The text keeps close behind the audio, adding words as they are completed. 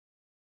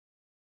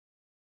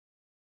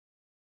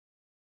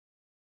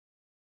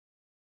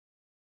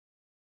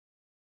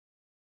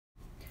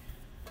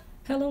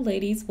Hello,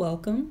 ladies,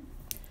 welcome.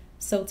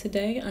 So,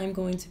 today I'm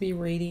going to be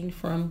reading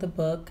from the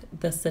book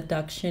The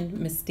Seduction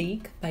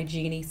Mystique by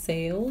Ginie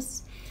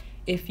Sayles.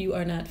 If you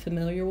are not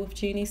familiar with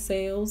Ginie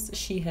Sayles,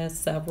 she has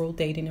several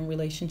dating and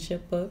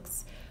relationship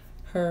books.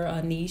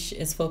 Her niche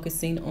is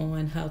focusing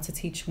on how to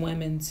teach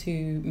women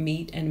to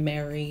meet and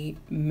marry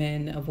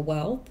men of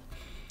wealth.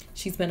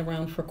 She's been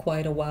around for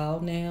quite a while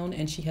now,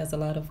 and she has a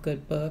lot of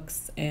good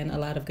books and a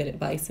lot of good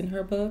advice in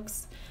her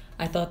books.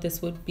 I thought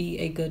this would be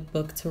a good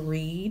book to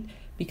read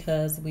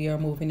because we are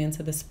moving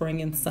into the spring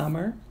and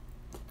summer.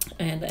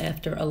 And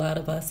after a lot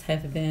of us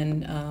have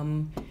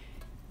been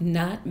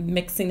not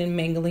mixing and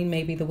mingling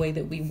maybe the way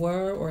that we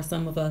were, or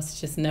some of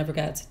us just never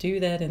got to do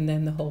that. And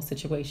then the whole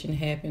situation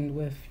happened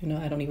with,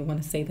 I don't even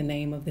want to say the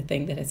name of the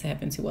thing that has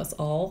happened to us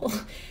all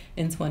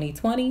in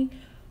 2020.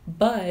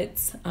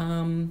 But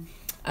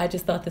I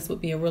just thought this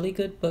would be a really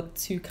good book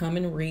to come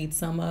and read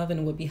some of,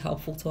 and it would be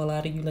helpful to a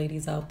lot of you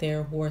ladies out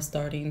there who are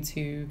starting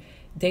to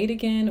date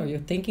again, or you're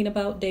thinking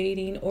about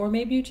dating, or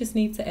maybe you just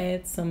need to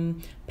add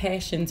some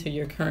passion to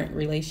your current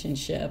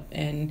relationship.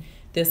 And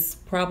this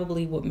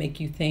probably would make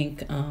you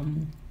think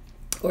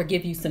or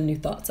give you some new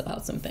thoughts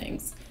about some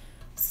things.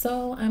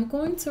 So I'm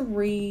going to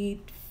read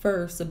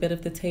first a bit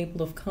of the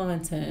table of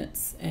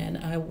contents, and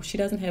she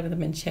doesn't have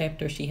them in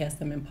chapters, she has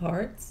them in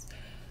parts.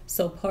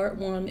 So part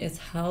 1 is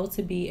how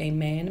to be a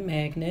man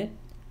magnet.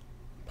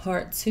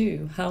 Part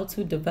 2, how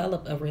to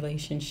develop a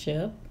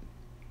relationship.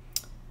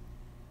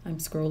 I'm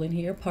scrolling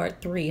here.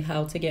 Part 3,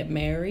 how to get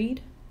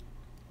married.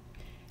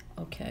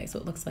 Okay, so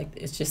it looks like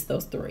it's just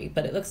those 3,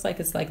 but it looks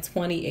like it's like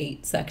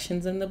 28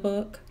 sections in the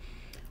book.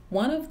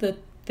 One of the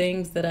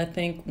things that I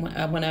think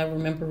when I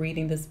remember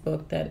reading this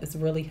book that is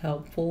really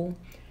helpful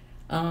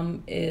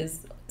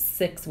is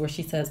 6, where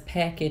she says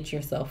package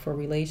yourself for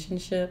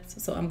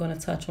relationships. So I'm going to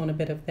touch on a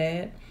bit of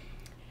that.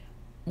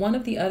 One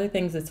of the other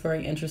things that's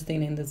very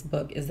interesting in this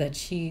book is that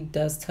she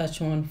does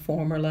touch on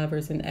former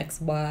lovers and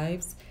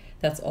ex-wives.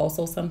 That's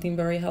also something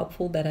very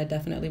helpful that I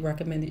definitely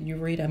recommend that you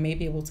read. I may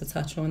be able to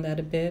touch on that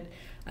a bit.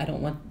 I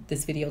don't want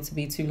this video to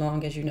be too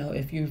long. As you know,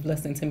 if you've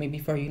listened to me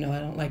before, you know I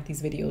don't like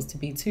these videos to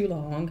be too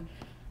long.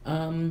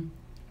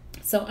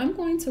 So I'm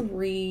going to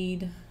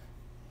read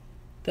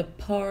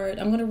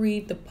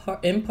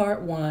in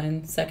part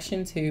 1,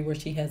 section 2, where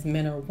she has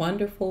men are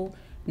wonderful,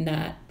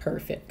 not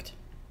perfect.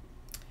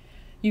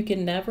 You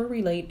can never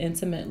relate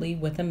intimately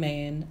with a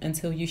man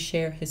until you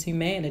share his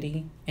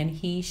humanity and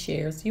he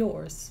shares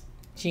yours.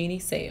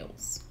 Ginie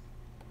Sayles.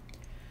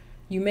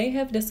 You may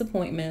have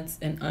disappointments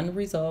and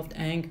unresolved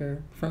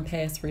anger from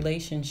past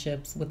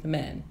relationships with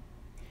men.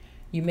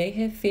 You may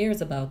have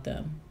fears about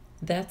them.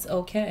 That's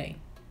okay.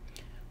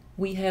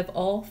 We have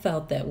all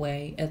felt that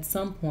way at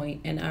some point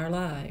in our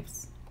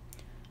lives.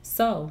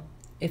 So,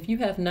 if you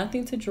have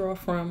nothing to draw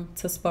from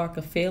to spark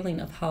a feeling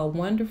of how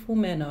wonderful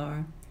men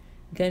are,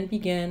 then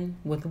begin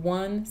with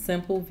one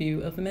simple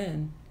view of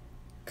men: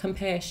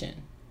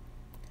 compassion.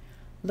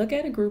 Look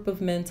at a group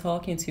of men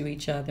talking to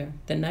each other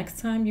the next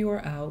time you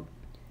are out,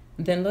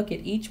 then look at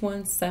each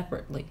one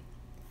separately.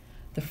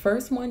 The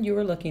first one you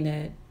are looking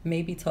at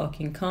may be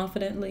talking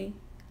confidently,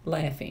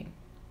 laughing.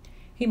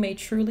 He may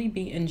truly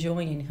be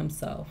enjoying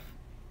himself,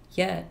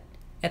 yet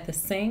at the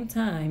same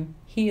time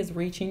he is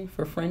reaching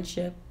for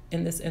friendship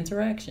in this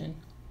interaction.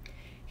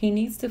 He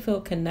needs to feel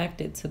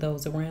connected to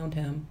those around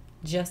him,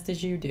 just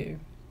as you do.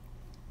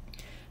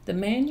 The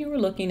man you are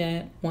looking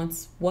at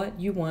wants what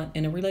you want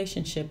in a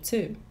relationship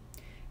too.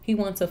 He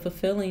wants a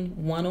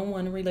fulfilling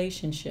one-on-one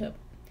relationship.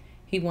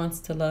 He wants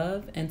to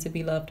love and to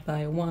be loved by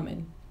a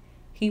woman.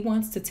 He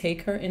wants to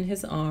take her in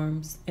his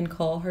arms and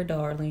call her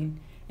darling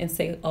and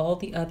say all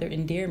the other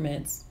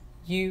endearments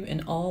you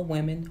and all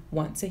women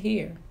want to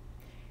hear.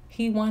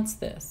 He wants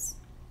this.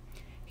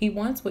 He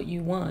wants what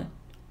you want,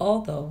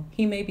 although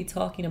he may be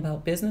talking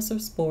about business or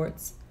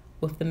sports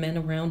with the men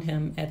around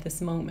him at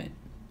this moment.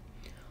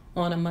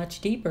 On a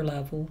much deeper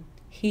level,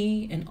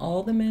 he and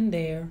all the men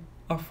there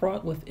are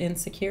fraught with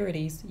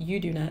insecurities you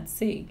do not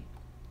see.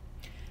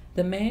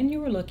 The man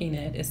you are looking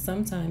at is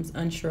sometimes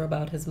unsure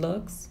about his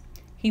looks.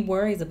 He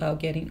worries about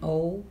getting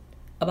old,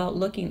 about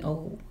looking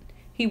old.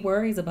 He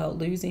worries about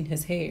losing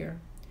his hair.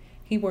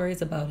 He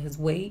worries about his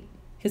weight,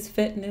 his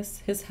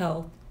fitness, his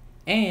health,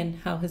 and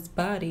how his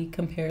body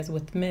compares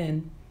with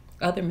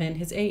other men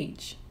his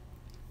age.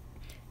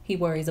 He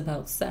worries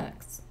about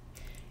sex.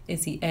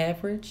 Is he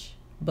average,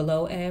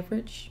 below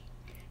average?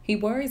 He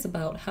worries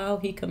about how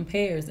he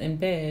compares in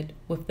bed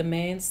with the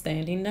man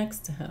standing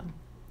next to him.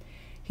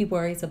 He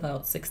worries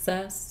about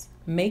success,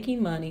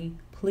 making money,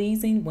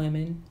 pleasing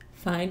women,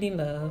 finding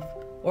love,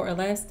 or a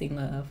lasting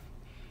love.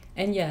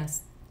 And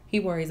yes, he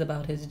worries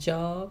about his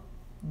job,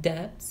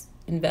 debts,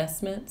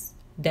 investments,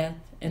 death,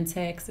 and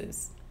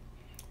taxes.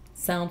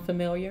 Sound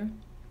familiar?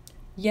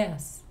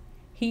 Yes,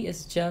 he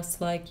is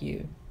just like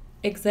you,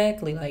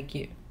 exactly like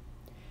you.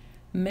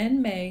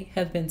 Men may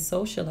have been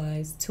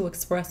socialized to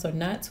express or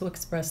not to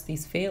express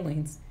these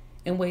feelings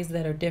in ways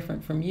that are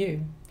different from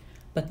you,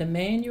 but the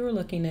man you are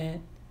looking at,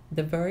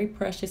 the very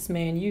precious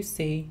man you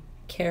see,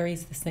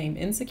 carries the same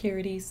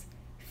insecurities,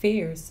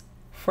 fears,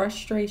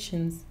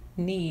 frustrations,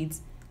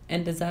 needs,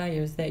 and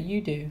desires that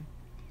you do.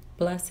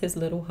 Bless his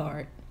little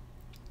heart.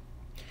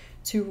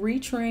 To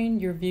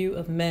retrain your view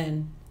of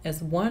men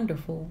as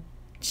wonderful,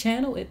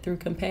 channel it through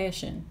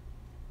compassion.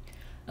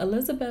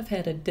 Elizabeth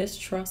had a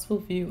distrustful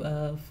view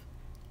of,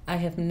 I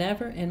have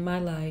never in my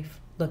life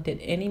looked at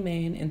any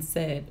man and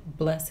said,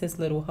 bless his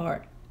little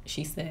heart,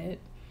 she said,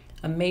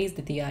 amazed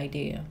at the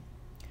idea.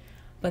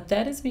 But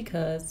that is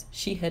because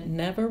she had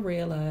never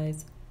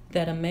realized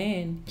that a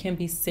man can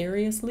be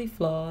seriously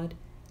flawed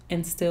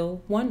and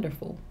still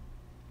wonderful.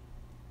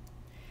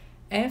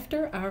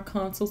 After our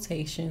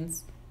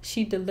consultations,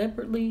 she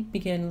deliberately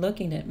began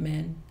looking at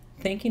men,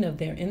 thinking of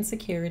their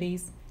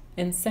insecurities,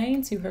 and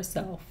saying to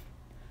herself,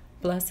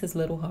 bless his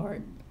little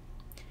heart.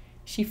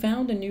 She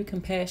found a new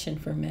compassion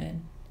for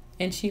men,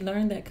 and she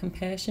learned that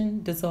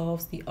compassion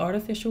dissolves the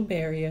artificial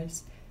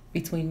barriers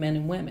between men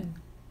and women.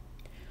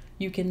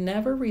 You can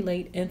never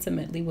relate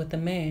intimately with a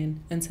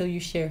man until you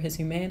share his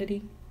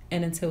humanity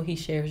and until he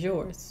shares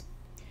yours.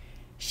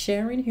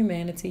 Sharing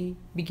humanity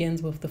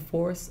begins with the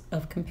force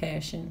of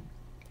compassion.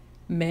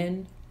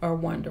 Men are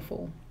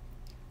wonderful.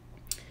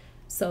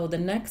 So the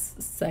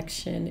next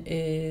section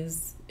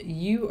is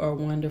you are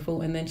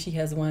wonderful, and then she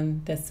has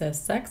one that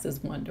says sex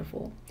is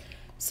wonderful.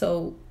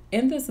 So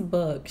in this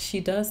book, she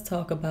does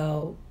talk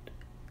about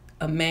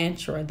a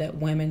mantra that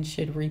women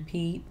should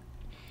repeat,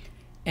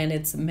 and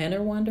it's men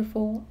are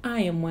wonderful,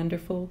 I am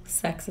wonderful,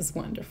 sex is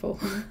wonderful.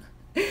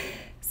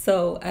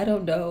 So I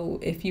don't know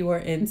if you are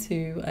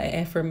into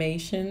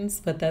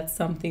affirmations, but that's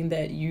something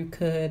that you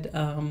could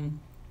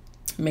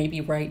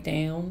maybe write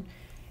down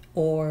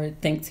or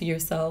think to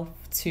yourself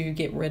to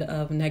get rid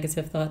of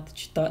negative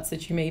thoughts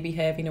that you may be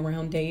having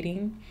around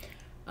dating.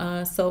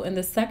 So in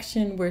the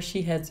section where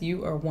she has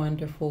you are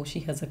wonderful,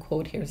 she has a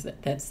quote here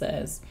that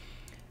says,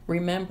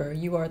 remember,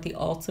 you are the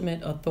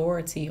ultimate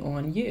authority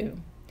on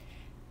you.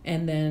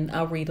 And then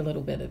I'll read a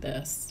little bit of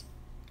this.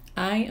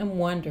 I am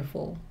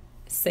wonderful.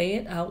 Say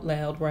it out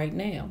loud right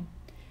now.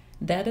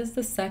 That is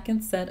the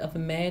second set of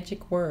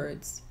magic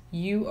words.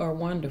 You are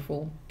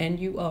wonderful, and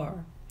you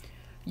are.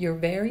 Your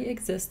very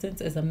existence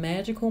is a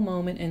magical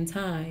moment in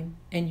time,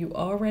 and you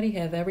already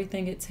have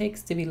everything it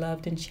takes to be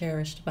loved and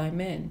cherished by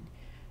men.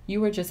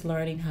 You are just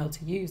learning how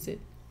to use it.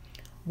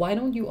 Why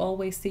don't you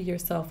always see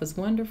yourself as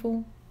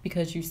wonderful?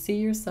 Because you see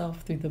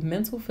yourself through the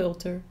mental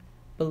filter,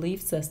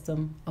 belief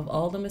system of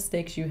all the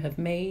mistakes you have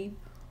made,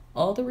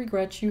 all the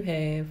regrets you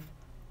have,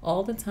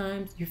 all the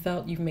times you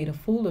felt you've made a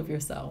fool of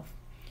yourself.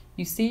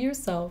 You see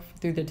yourself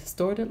through the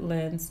distorted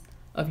lens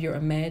of your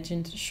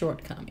imagined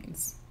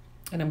shortcomings.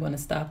 And I'm going to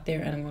stop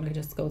there, and I'm going to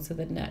just go to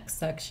the next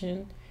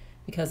section,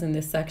 because in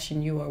this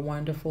section, you are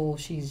wonderful,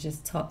 she's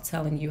just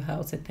telling you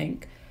how to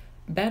think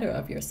better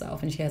of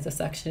yourself. And she has a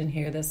section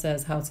here that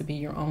says how to be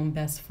your own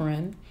best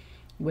friend,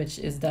 which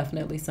is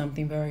definitely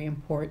something very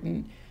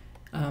important,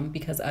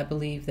 because I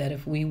believe that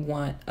if we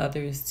want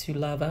others to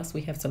love us,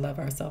 we have to love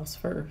ourselves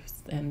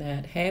first. And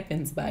that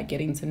happens by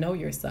getting to know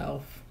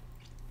yourself.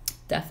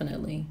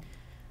 Definitely.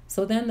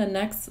 So then the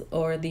next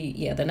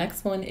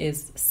one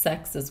is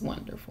sex is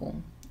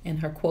wonderful. And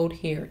her quote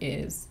here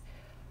is,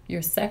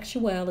 your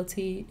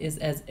sexuality is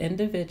as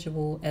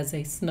individual as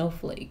a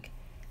snowflake,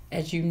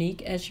 as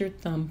unique as your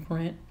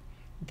thumbprint.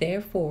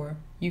 Therefore,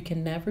 you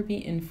can never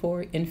be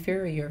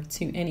inferior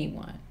to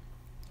anyone.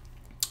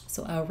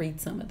 So I'll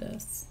read some of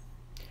this.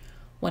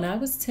 When I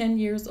was 10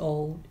 years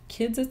old,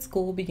 kids at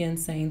school began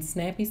saying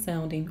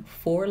snappy-sounding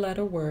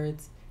four-letter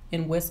words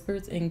in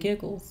whispers and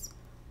giggles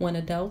when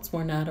adults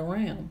were not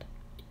around.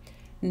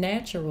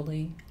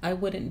 Naturally, I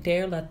wouldn't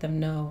dare let them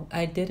know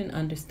I didn't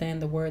understand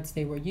the words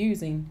they were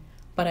using,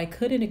 but I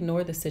couldn't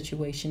ignore the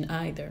situation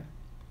either.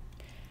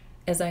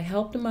 As I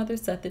helped mother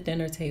set the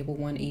dinner table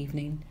one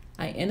evening,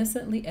 I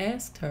innocently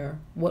asked her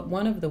what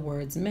one of the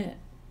words meant.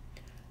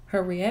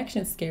 Her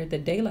reaction scared the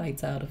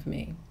daylights out of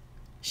me.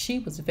 She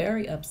was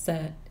very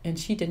upset, and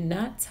she did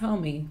not tell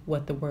me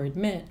what the word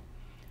meant,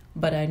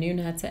 but I knew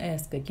not to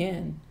ask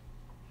again.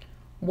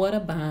 What a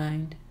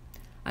bind.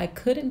 I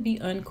couldn't be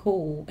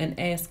uncool and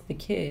ask the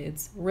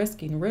kids,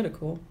 risking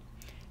ridicule,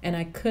 and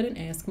I couldn't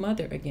ask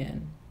mother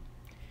again.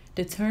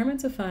 Determined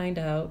to find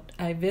out,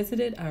 I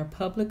visited our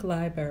public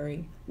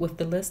library with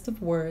the list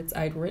of words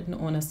I'd written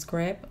on a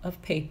scrap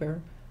of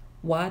paper,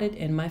 wadded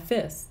in my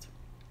fist.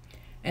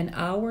 An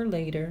hour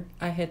later,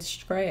 I had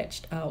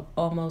scratched out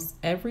almost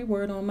every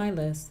word on my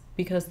list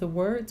because the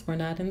words were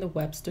not in the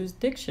Webster's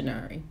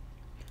dictionary.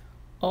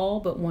 All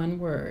but one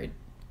word: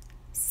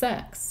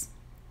 sex.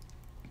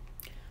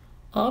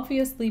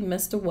 Obviously,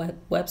 Mr.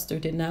 Webster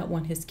did not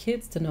want his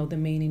kids to know the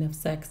meaning of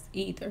sex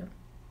either.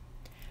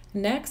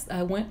 Next,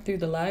 I went through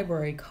the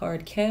library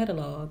card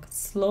catalog,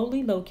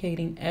 slowly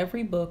locating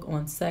every book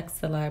on sex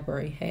the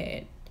library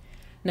had.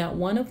 Not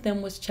one of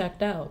them was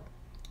checked out.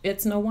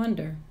 It's no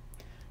wonder.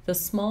 The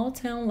small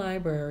town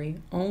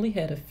library only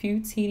had a few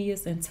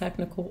tedious and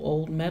technical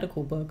old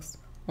medical books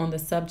on the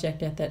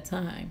subject at that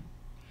time.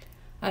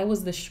 I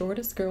was the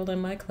shortest girl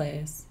in my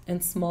class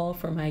and small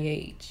for my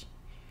age.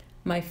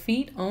 My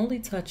feet only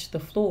touched the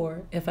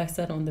floor if I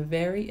sat on the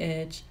very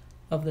edge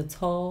of the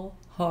tall,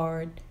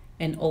 hard,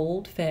 and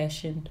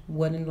old-fashioned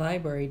wooden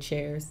library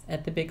chairs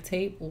at the big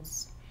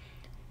tables.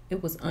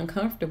 It was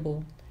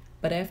uncomfortable,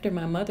 but after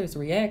my mother's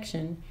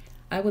reaction,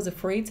 I was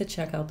afraid to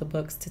check out the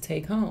books to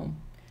take home.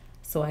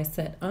 So I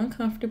sat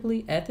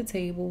uncomfortably at the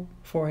table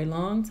for a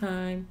long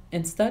time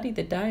and studied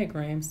the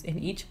diagrams in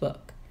each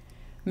book,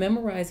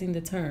 memorizing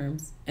the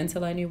terms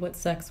until I knew what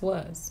sex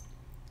was.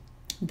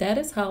 That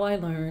is how I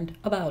learned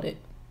about it.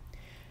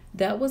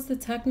 That was the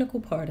technical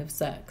part of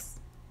sex.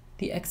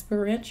 The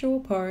experiential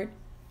part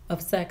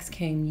of sex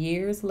came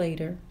years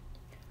later.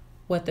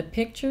 What the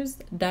pictures,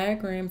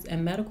 diagrams,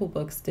 and medical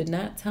books did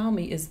not tell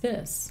me is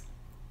this: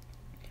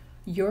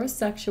 your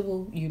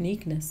sexual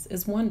uniqueness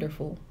is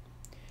wonderful.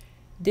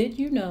 Did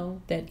you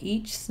know that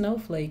each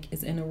snowflake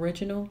is an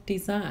original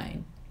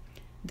design?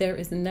 There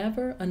is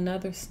never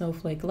another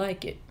snowflake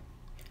like it.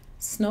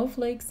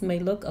 Snowflakes may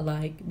look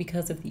alike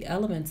because of the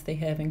elements they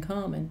have in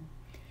common.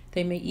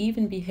 They may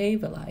even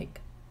behave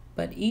alike,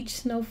 but each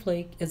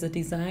snowflake is a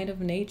design of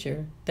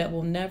nature that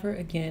will never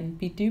again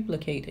be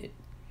duplicated.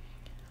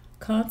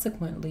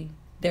 Consequently,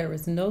 there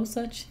is no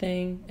such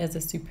thing as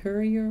a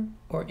superior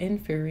or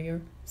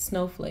inferior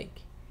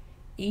snowflake.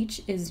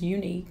 Each is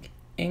unique,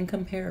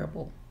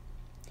 incomparable.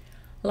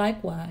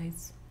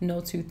 Likewise,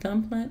 no two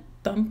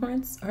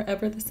thumbprints are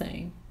ever the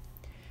same.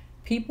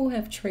 People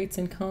have traits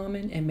in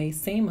common and may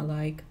seem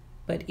alike,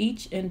 but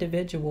each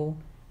individual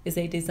is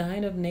a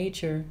design of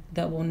nature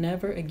that will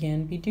never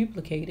again be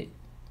duplicated.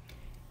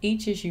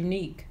 Each is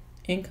unique,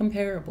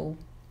 incomparable,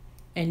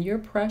 and your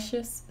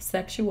precious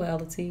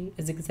sexuality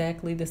is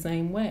exactly the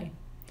same way.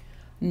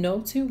 No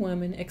two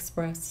women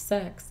express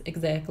sex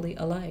exactly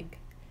alike.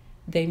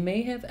 They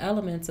may have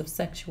elements of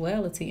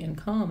sexuality in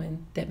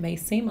common that may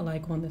seem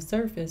alike on the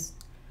surface,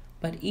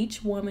 but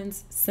each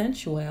woman's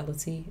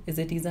sensuality is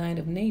a design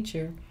of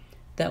nature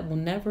that will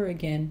never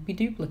again be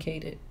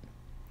duplicated.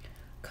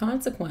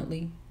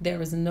 Consequently,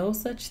 there is no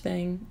such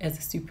thing as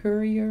a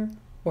superior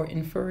or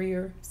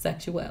inferior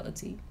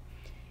sexuality.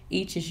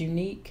 Each is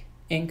unique,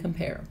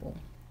 incomparable.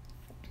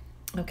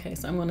 Okay,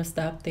 so I'm going to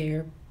stop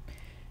there.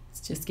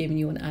 It's just giving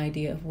you an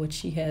idea of what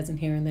she has in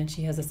here, and then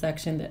she has a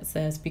section that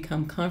says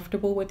become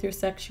comfortable with your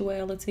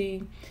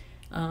sexuality,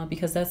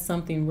 because that's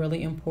something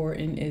really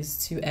important,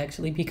 is to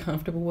actually be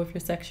comfortable with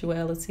your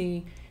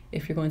sexuality.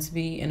 If you're going to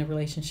be in a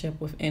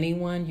relationship with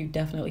anyone, you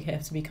definitely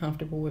have to be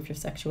comfortable with your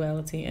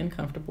sexuality and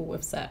comfortable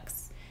with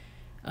sex.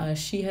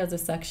 She has a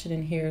section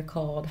in here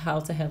called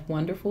How to Have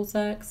Wonderful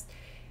Sex.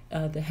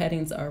 The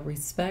headings are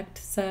respect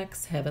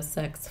sex, have a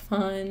sex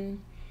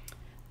fun,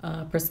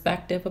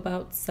 perspective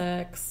about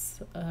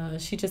sex.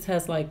 She just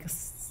has like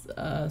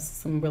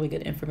some really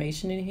good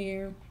information in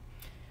here.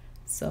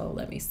 So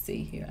let me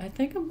see here. I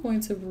think I'm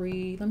going to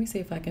read, let me see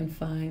if I can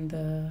find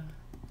the...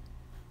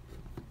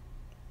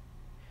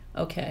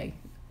 Okay,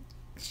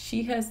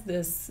 she has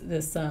this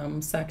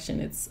section.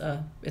 It's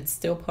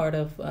still part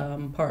of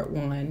part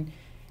 1,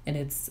 and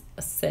it's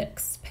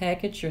 6.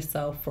 Package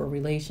yourself for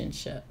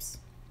relationships.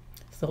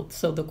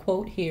 So the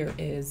quote here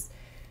is,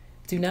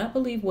 "Do not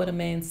believe what a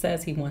man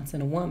says he wants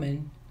in a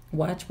woman.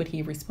 Watch what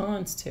he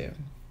responds to."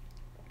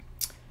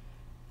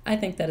 I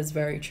think that is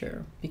very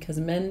true, because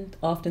men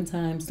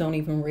oftentimes don't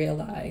even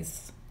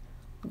realize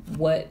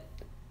what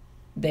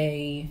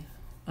they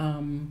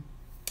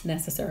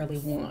necessarily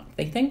want.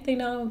 They think they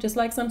know, just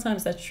like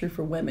sometimes that's true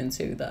for women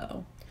too,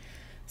 though.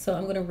 So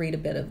I'm going to read a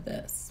bit of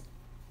this.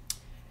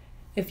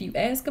 If you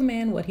ask a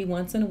man what he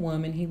wants in a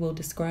woman, he will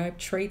describe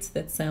traits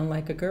that sound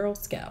like a Girl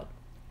Scout.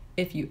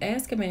 If you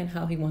ask a man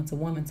how he wants a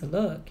woman to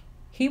look,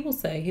 he will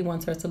say he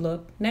wants her to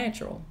look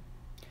natural.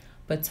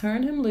 But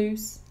turn him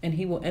loose, and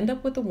he will end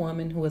up with a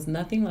woman who is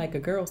nothing like a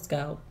Girl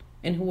Scout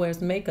and who wears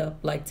makeup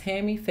like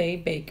Tammy Faye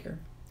Baker.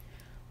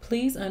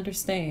 Please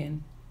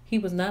understand, he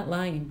was not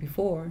lying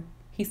before.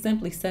 He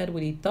simply said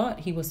what he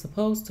thought he was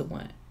supposed to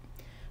want.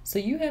 So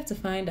you have to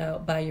find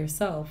out by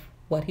yourself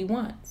what he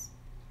wants.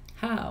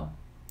 How?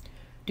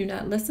 Do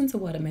not listen to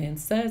what a man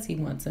says he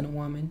wants in a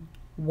woman.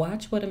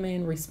 Watch what a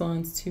man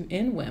responds to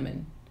in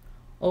women.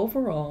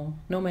 Overall,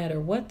 no matter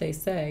what they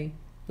say,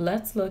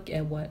 let's look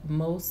at what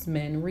most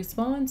men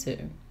respond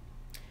to.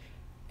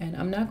 And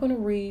I'm not going to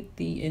read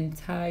the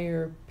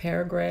entire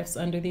paragraphs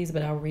under these,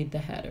 but I'll read the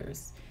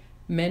headers.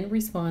 Men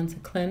respond to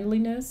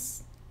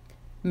cleanliness.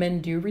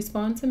 Men do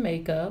respond to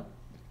makeup.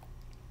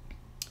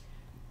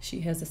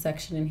 She has a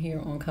section in here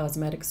on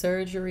cosmetic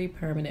surgery,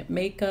 permanent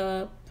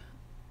makeup,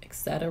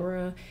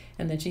 etc.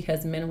 And then she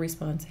has men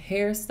respond to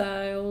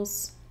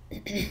hairstyles.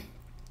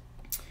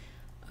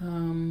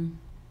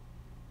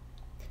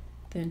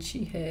 Then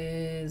she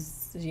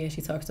has,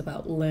 she talks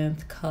about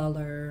length,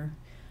 color.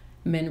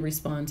 Men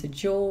respond to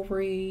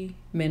jewelry.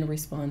 Men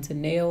respond to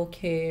nail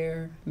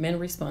care. Men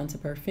respond to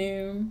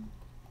perfume.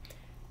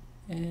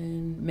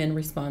 And men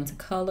respond to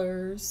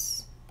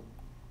colors.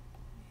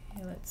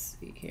 Let's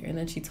see here. And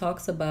then she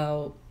talks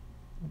about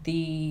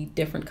the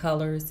different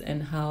colors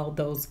and how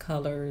those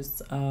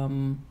colors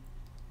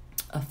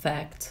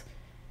affect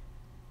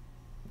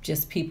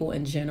just people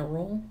in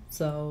general.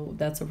 So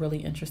that's a really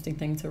interesting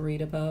thing to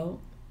read about.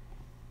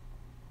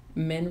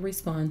 Men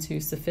respond to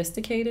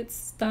sophisticated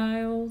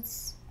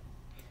styles.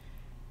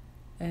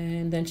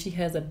 And then she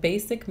has a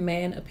basic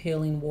man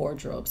appealing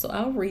wardrobe. So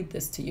I'll read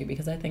this to you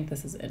because I think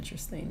this is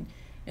interesting.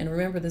 And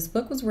remember, this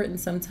book was written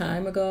some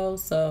time ago,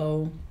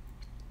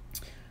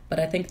 but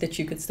I think that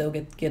you could still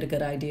get a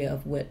good idea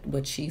of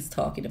what she's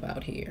talking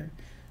about here.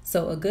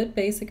 So a good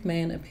basic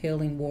man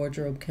appealing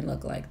wardrobe can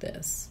look like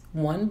this: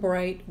 one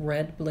bright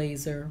red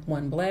blazer,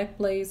 one black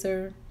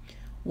blazer,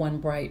 one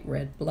bright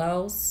red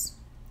blouse,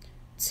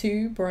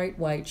 two bright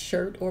white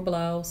shirt or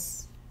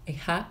blouse, a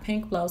hot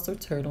pink blouse or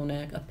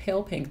turtleneck, a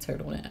pale pink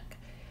turtleneck,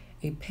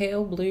 a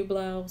pale blue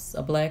blouse,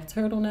 a black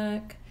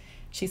turtleneck.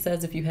 She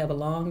says if you have a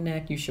long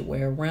neck, you should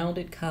wear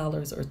rounded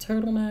collars or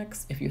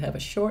turtlenecks. If you have a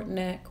short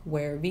neck,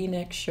 wear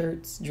V-neck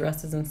shirts,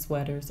 dresses, and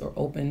sweaters, or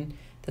open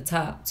the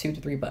top 2 to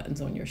 3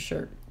 buttons on your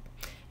shirt.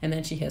 And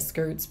then she has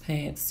skirts,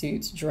 pants,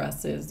 suits,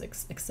 dresses,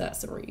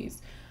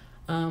 accessories.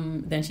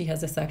 Then she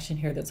has a section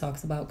here that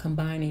talks about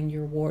combining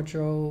your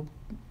wardrobe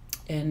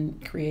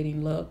and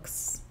creating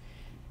looks.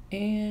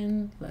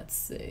 And let's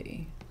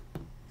see.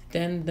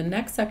 Then the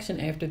next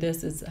section after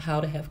this is how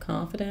to have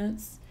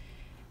confidence.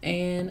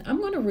 And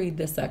I'm going to read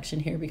this section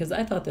here because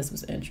I thought this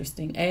was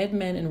interesting. Add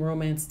men and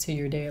romance to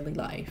your daily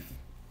life.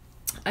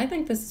 I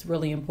think this is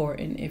really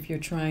important if you're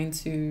trying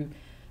to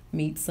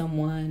meet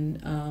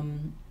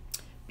someone,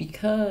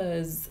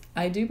 because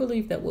I do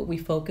believe that what we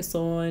focus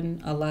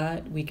on a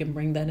lot, we can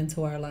bring that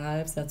into our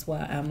lives. That's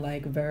why I'm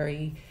like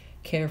very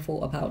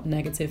careful about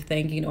negative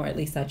thinking, or at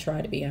least I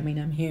try to be. I mean,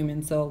 I'm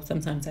human, so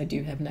sometimes I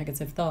do have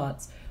negative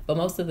thoughts, but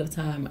most of the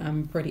time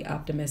I'm pretty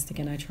optimistic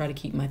and I try to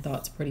keep my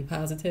thoughts pretty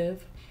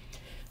positive.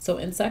 So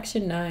in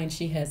section 9,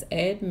 she has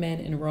add men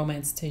and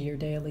romance to your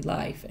daily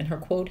life. And her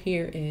quote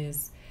here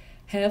is,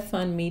 have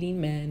fun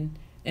meeting men.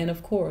 And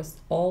of course,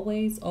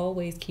 always,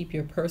 always keep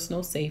your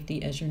personal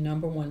safety as your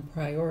 #1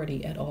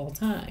 priority at all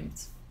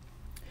times.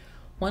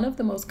 One of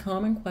the most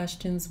common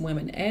questions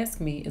women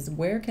ask me is,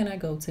 where can I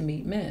go to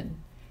meet men?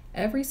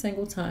 Every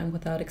single time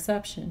without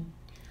exception.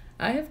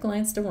 I have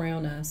glanced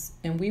around us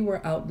and we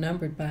were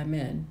outnumbered by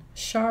men,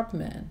 sharp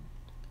men.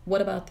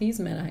 What about these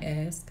men, I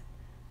ask?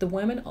 The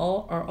women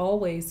are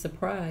always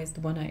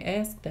surprised when I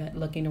ask that,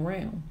 looking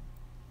around.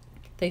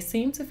 They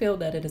seem to feel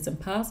that it is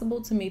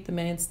impossible to meet the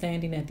man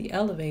standing at the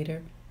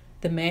elevator,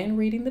 the man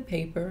reading the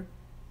paper,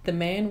 the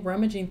man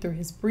rummaging through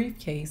his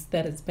briefcase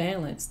that is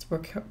balanced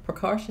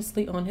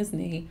precariously on his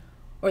knee,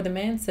 or the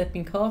man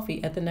sipping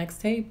coffee at the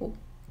next table.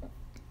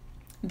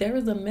 There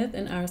is a myth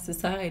in our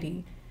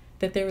society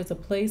that there is a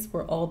place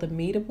where all the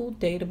meetable,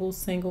 dateable,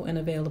 single, and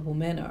available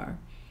men are.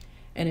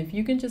 And if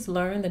you can just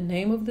learn the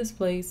name of this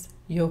place,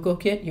 you'll go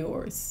get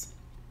yours.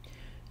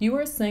 You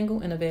are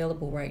single and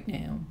available right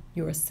now.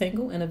 You are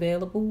single and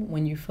available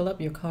when you fill up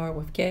your car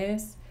with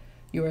gas.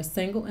 You are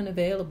single and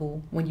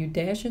available when you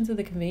dash into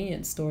the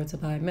convenience store to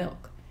buy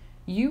milk.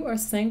 You are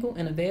single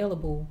and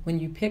available when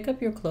you pick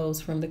up your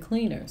clothes from the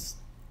cleaners.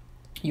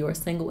 You are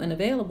single and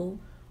available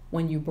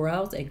when you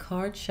browse a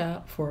card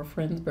shop for a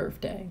friend's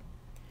birthday.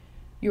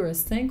 You are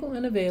single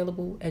and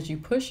available as you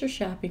push your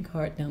shopping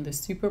cart down the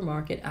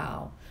supermarket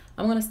aisle.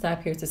 I'm going to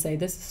stop here to say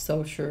this is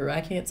so true.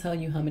 I can't tell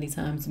you how many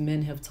times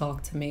men have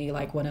talked to me,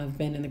 like when I've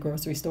been in the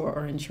grocery store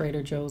or in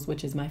Trader Joe's,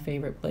 which is my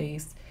favorite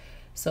place.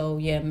 So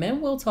yeah,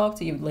 men will talk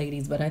to you,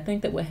 ladies, but I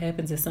think that what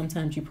happens is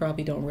sometimes you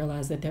probably don't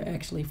realize that they're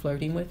actually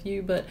flirting with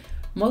you, but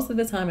most of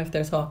the time if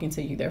they're talking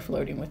to you, they're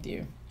flirting with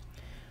you.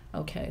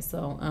 Okay,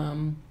 so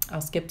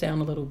I'll skip down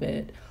a little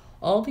bit.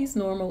 All these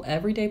normal,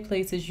 everyday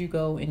places you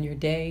go in your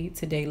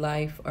day-to-day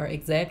life are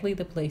exactly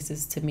the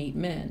places to meet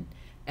men.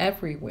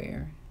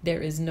 Everywhere.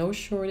 There is no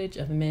shortage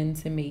of men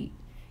to meet.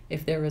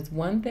 If there is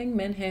one thing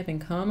men have in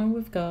common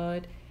with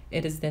God,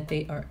 it is that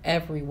they are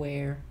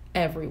everywhere,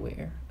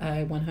 everywhere.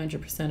 I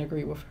 100%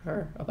 agree with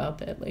her about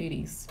that,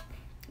 ladies.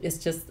 It's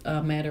just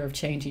a matter of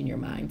changing your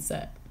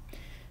mindset.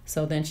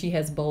 So then she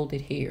has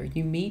bolded here.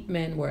 You meet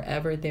men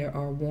wherever there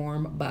are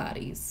warm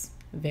bodies.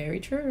 Very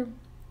true.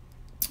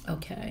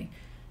 Okay.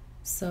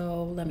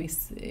 So let me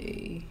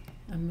see.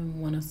 I'm going to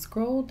want to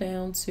scroll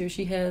down to,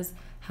 she has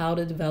how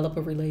to develop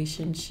a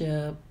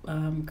relationship,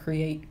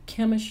 create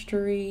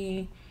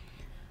chemistry.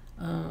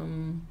 I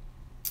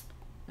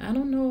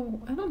don't know.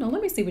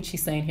 Let me see what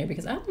she's saying here,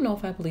 because I don't know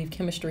if I believe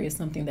chemistry is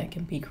something that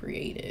can be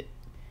created.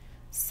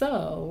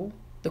 So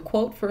the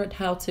quote for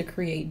how to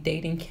create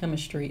dating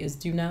chemistry is,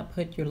 do not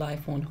put your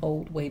life on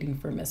hold waiting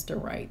for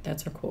Mr. Right.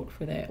 That's her quote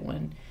for that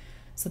one.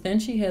 So then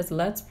she has,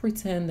 let's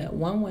pretend that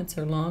one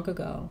winter long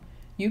ago,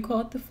 you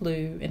caught the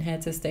flu and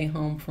had to stay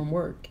home from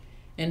work.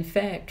 In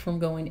fact, from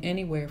going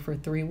anywhere for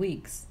 3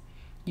 weeks.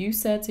 You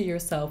said to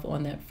yourself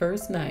on that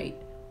first night,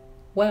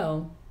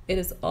 well, it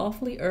is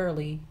awfully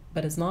early,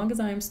 but as long as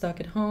I am stuck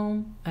at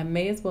home, I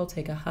may as well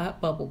take a hot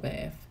bubble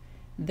bath.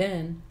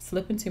 Then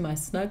slip into my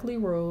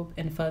snuggly robe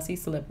and fuzzy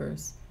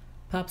slippers,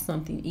 pop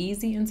something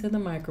easy into the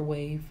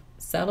microwave,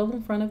 settle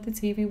in front of the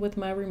TV with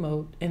my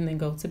remote, and then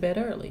go to bed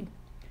early.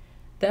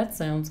 That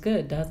sounds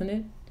good, doesn't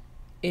it?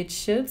 It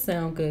should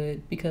sound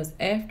good, because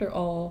after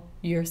all,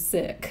 you're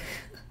sick.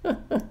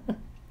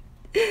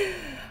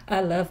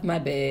 I love my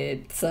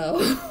bed,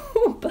 so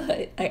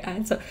But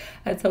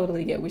I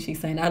totally get what she's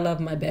saying. I love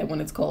my bed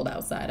when it's cold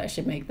outside. I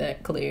should make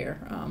that clear.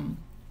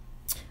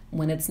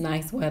 When it's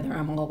nice weather,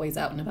 I'm always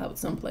out and about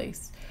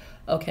someplace.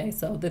 Okay,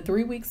 so the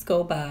 3 weeks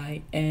go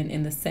by, and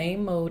in the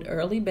same mode,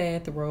 early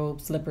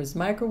bathrobe, slippers,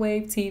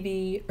 microwave,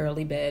 TV,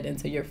 early bed,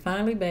 until you're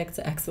finally back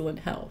to excellent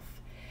health.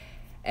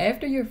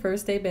 After your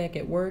first day back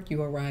at work,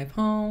 you arrive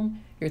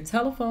home, your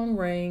telephone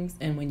rings,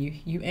 and when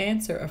you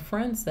answer, a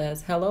friend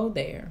says, "Hello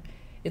there.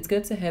 It's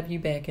good to have you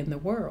back in the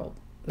world.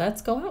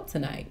 Let's go out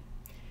tonight."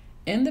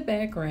 In the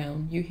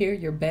background, you hear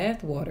your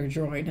bath water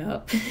drawing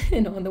up,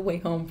 and on the way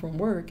home from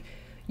work,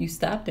 you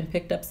stopped and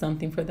picked up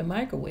something for the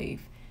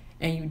microwave,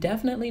 and you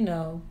definitely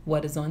know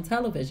what is on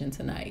television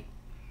tonight.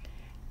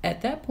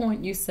 At that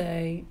point, you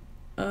say,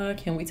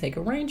 can we take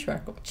a rain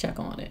check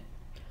on it?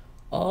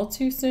 All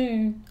too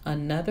soon,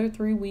 another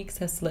 3 weeks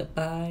has slipped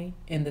by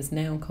in this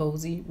now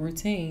cozy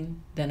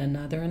routine, then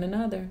another and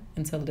another,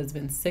 until it has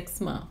been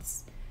 6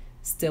 months.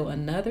 Still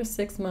another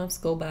 6 months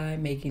go by,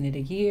 making it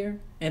a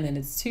year, and then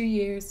it's 2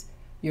 years.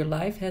 Your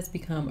life has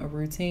become a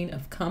routine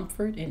of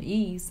comfort and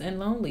ease and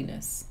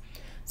loneliness.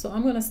 So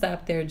I'm going to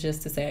stop there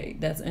just to say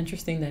that's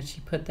interesting that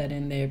she put that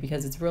in there,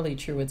 because it's really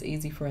true. It's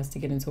easy for us to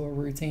get into a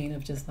routine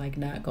of just like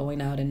not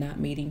going out and not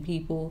meeting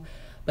people.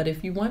 But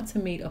if you want to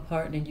meet a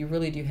partner, you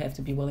really do have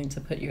to be willing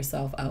to put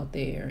yourself out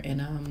there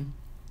and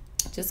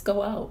just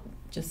go out.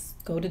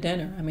 Just go to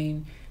dinner. I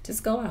mean,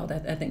 just go out.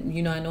 I think,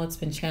 I know it's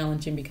been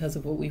challenging because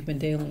of what we've been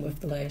dealing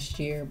with the last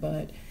year,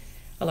 but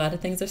a lot of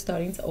things are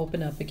starting to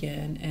open up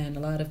again, and a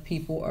lot of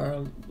people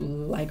are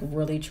like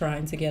really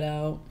trying to get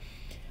out.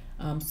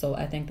 So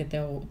I think that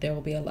there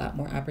will be a lot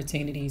more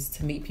opportunities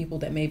to meet people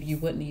that maybe you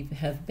wouldn't even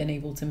have been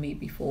able to meet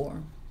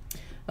before.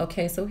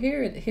 Okay, so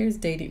here's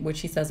dating, what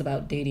she says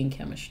about dating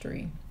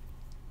chemistry.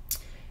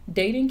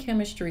 Dating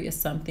chemistry is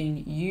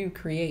something you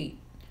create.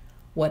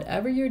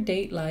 Whatever your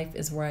date life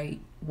is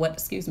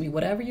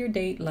whatever your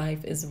date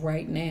life is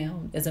right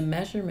now is a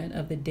measurement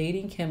of the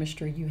dating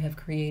chemistry you have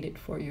created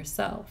for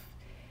yourself.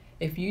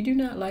 If you do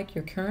not like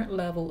your current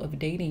level of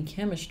dating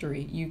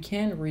chemistry, you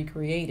can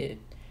recreate it.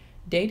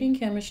 Dating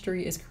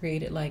chemistry is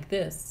created like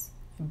this: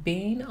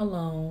 being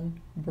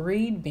alone,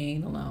 breed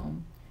being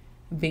alone.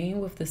 Being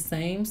with the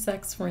same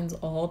sex friends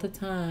all the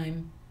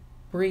time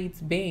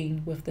breeds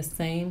being with the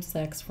same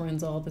sex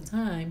friends all the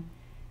time,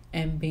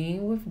 and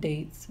being with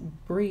dates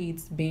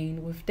breeds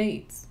being with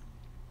dates.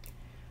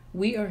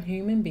 We are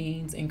human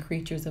beings and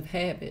creatures of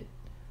habit.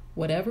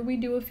 Whatever we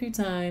do a few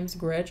times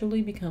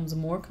gradually becomes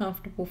more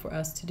comfortable for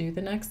us to do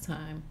the next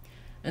time,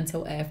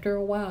 until after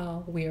a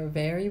while we are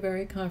very,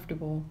 very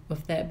comfortable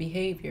with that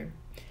behavior.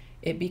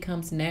 It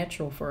becomes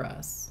natural for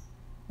us.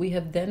 We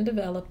have then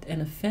developed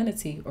an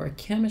affinity or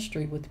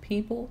chemistry with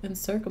people and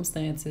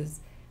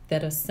circumstances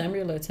that are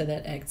similar to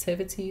that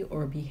activity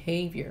or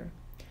behavior.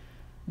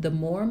 The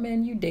more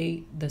men you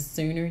date, the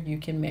sooner you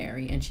can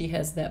marry. And she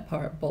has that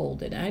part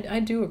bolded. I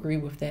do agree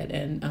with that,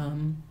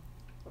 and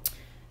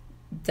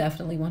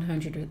definitely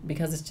 100,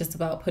 because it's just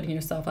about putting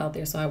yourself out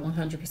there. So I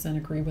 100%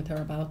 agree with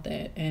her about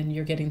that. And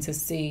you're getting to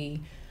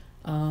see,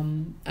 I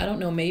don't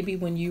know, maybe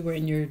when you were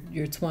in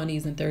your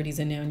 20s and 30s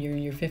and now you're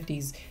in your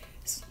 50s,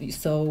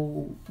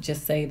 so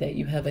just say that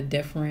you have a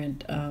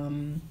different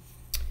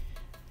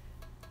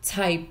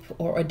type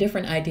or a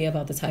different idea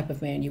about the type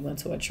of man you want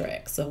to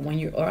attract. So when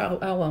you're, or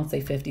I won't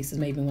say 50s, because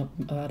maybe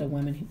a lot of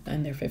women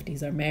in their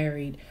 50s are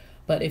married.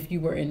 But if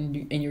you were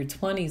in your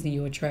 20s and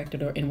you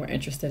attracted and were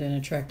interested in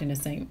attracting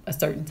a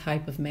certain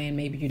type of man,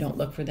 maybe you don't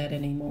look for that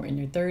anymore in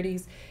your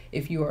 30s.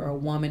 If you are a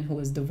woman who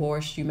is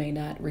divorced, you may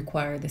not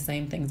require the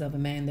same things of a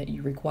man that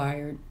you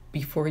required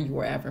before you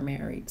were ever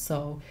married.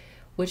 So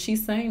what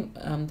she's saying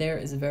there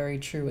is very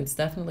true. It's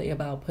definitely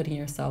about putting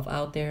yourself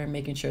out there and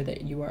making sure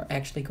that you are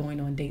actually going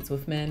on dates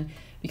with men.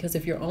 Because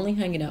if you're only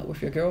hanging out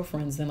with your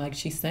girlfriends, then like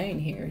she's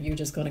saying here, you're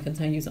just going to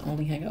continue to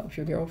only hang out with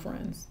your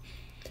girlfriends.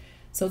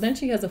 So then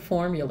she has a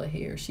formula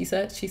here. She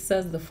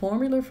says the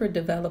formula for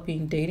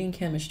developing dating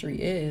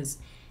chemistry is: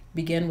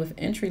 begin with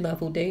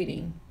entry-level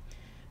dating.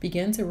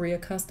 Begin to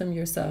reaccustom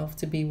yourself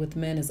to be with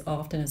men as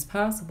often as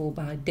possible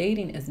by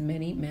dating as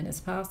many men as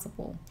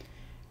possible.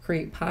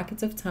 Create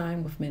pockets of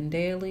time with men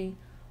daily.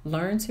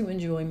 Learn to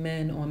enjoy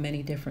men on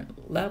many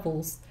different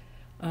levels.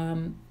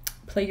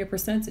 Play your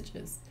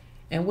percentages.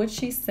 And what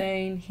she's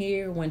saying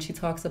here when she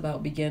talks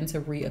about begin to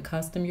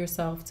reaccustom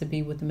yourself to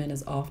be with men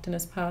as often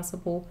as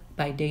possible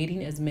by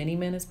dating as many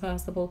men as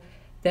possible,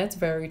 that's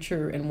very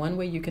true. And one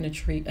way you can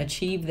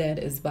achieve that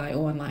is by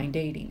online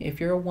dating. If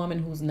you're a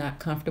woman who's not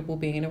comfortable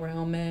being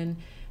around men,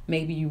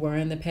 maybe you were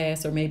in the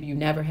past or maybe you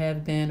never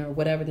have been, or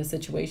whatever the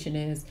situation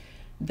is,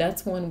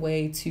 that's one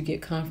way to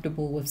get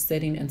comfortable with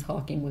sitting and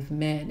talking with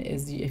men.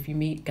 Is if you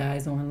meet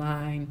guys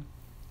online,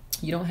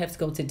 you don't have to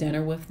go to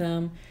dinner with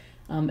them.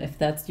 If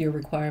that's your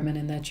requirement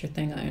and that's your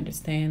thing, I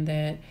understand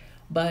that.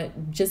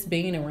 But just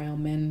being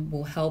around men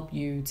will help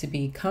you to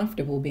be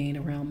comfortable being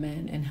around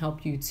men and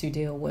help you to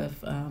deal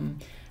with,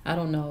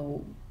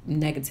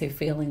 negative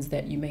feelings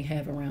that you may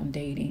have around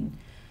dating.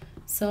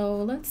 So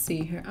let's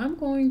see here. I'm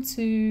going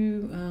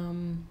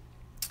to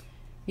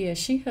Yeah,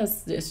 she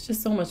has. There's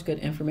just so much good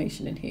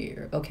information in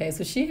here. Okay,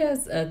 so she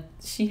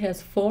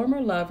has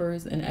former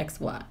lovers and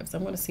ex-wives.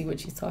 I'm going to see what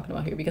she's talking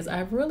about here because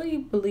I really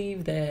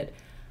believe that.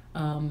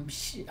 I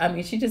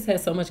mean, she just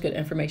has so much good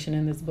information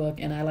in this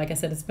book, and like I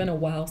said, it's been a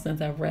while since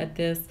I've read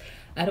this.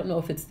 I don't know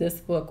if it's this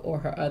book or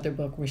her other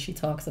book where she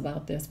talks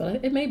about this,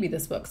 but it may be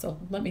this book. So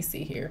let me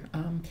see here.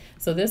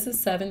 So this is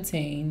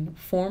 17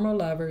 former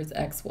lovers,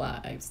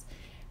 ex-wives,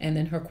 and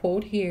then her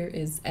quote here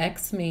is: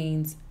 "X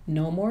means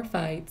no more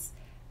fights.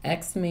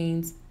 X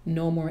means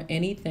no more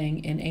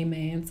anything in a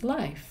man's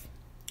life."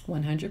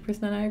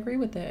 100% I agree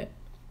with that.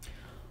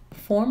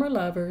 Former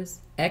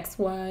lovers,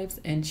 ex-wives,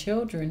 and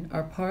children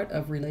are part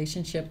of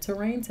relationship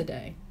terrain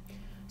today.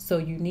 So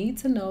you need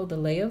to know the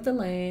lay of the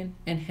land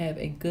and have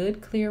a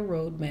good, clear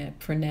roadmap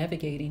for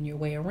navigating your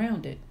way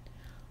around it.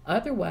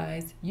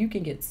 Otherwise, you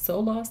can get so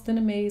lost in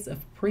a maze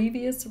of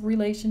previous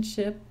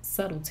relationship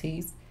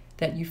subtleties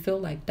that you feel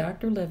like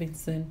Dr.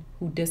 Livingston,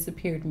 who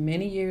disappeared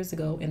many years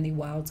ago in the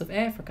wilds of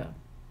Africa.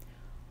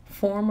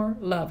 Former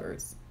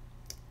lovers.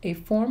 A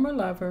former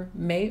lover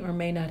may or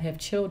may not have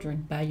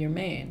children by your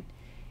man.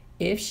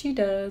 If she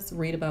does,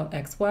 read about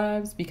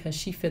ex-wives because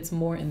she fits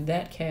more in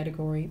that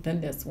category than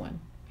this one.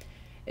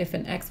 If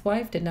an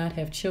ex-wife did not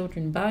have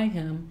children by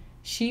him,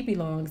 she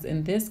belongs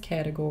in this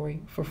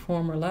category for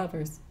former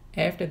lovers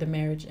after the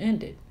marriage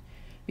ended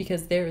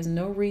because there is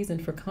no reason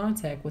for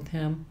contact with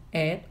him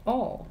at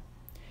all.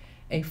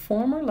 A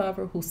former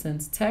lover who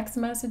sends text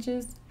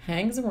messages,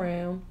 hangs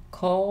around,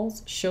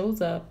 calls,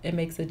 shows up, and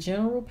makes a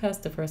general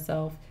pest of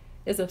herself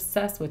is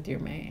obsessed with your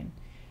man.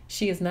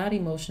 She is not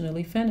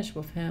emotionally finished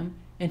with him,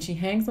 and she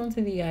hangs on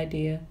to the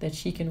idea that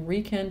she can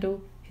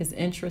rekindle his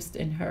interest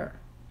in her.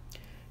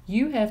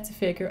 You have to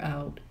figure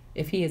out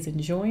if he is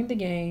enjoying the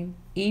game,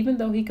 even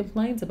though he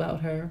complains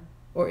about her,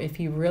 or if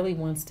he really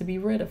wants to be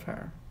rid of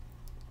her.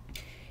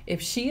 If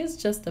she is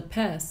just a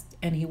pest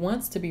and he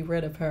wants to be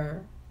rid of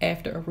her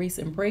after a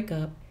recent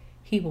breakup,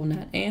 he will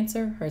not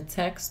answer her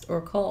text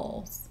or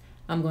calls.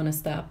 I'm going to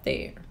stop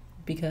there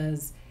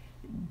because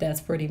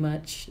that's pretty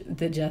much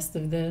the gist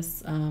of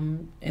this.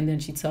 And then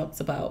she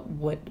talks about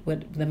what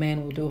the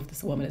man will do if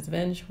this woman is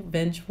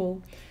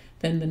vengeful.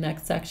 Then the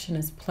next section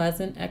is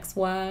pleasant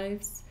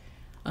ex-wives.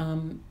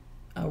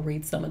 I'll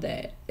read some of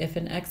that. If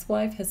an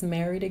ex-wife has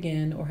married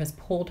again or has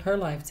pulled her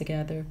life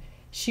together,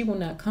 she will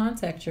not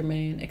contact your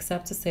man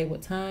except to say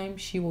what time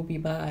she will be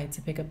by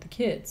to pick up the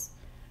kids.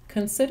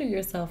 Consider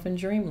yourself in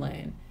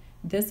dreamland.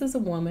 This is a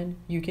woman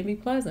you can be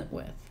pleasant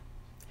with.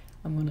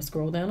 I'm going to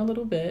scroll down a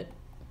little bit.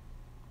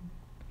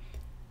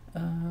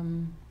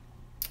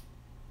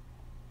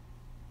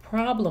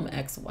 Problem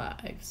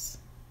ex-wives.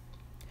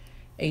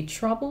 A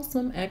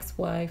troublesome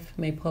ex-wife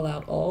may pull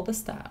out all the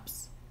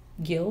stops,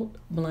 guilt,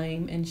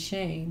 blame, and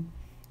shame,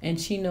 and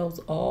she knows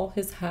all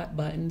his hot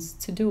buttons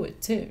to do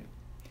it too.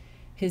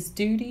 His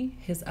duty,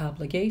 his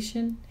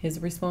obligation,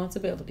 his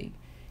responsibility.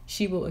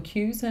 She will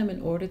accuse him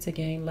in order to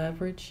gain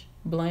leverage,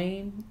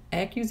 blame,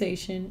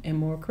 accusation, and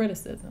more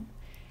criticism.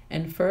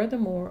 And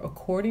furthermore,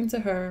 according to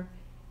her,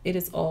 it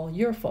is all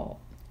your fault.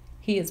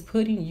 He is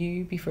putting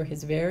you before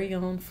his very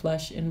own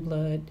flesh and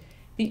blood,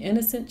 the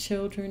innocent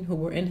children who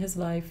were in his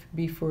life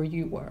before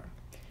you were.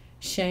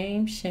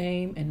 Shame,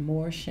 shame, and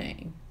more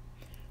shame.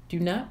 Do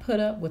not put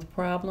up with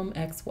problem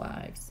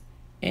ex-wives.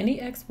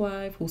 Any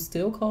ex-wife who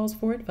still calls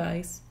for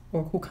advice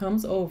or who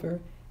comes over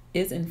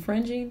is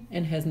infringing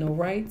and has no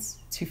rights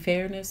to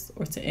fairness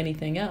or to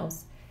anything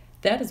else.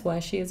 That is why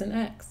she is an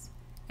ex.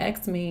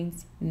 Ex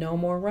means no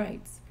more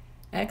rights.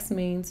 Ex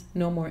means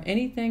no more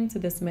anything to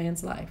this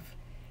man's life.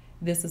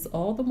 This is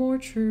all the more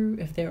true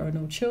if there are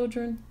no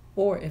children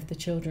or if the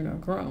children are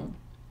grown.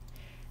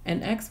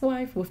 An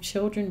ex-wife with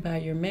children by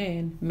your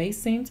man may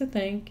seem to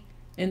think,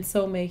 and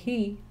so may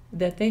he,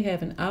 that they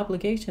have an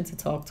obligation to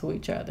talk to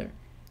each other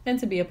and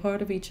to be a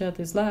part of each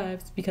other's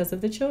lives because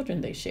of the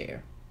children they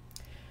share.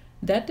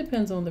 That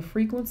depends on the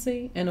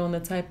frequency and on the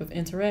type of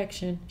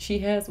interaction she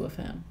has with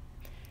him.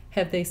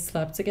 Have they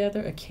slept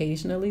together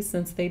occasionally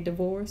since they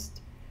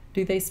divorced?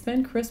 Do they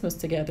spend Christmas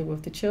together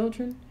with the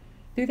children?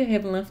 Do they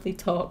have lengthy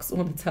talks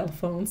on the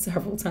telephone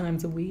several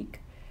times a week?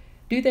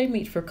 Do they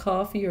meet for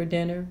coffee or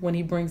dinner when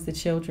he brings the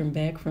children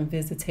back from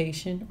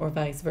visitation or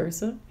vice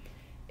versa?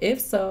 If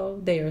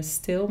so, they are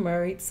still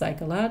married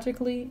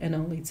psychologically and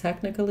only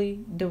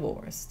technically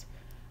divorced.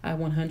 I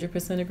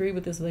 100% agree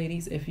with this,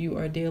 ladies. If you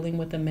are dealing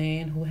with a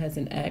man who has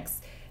an ex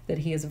that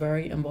he is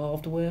very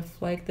involved with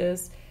like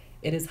this,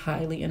 it is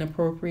highly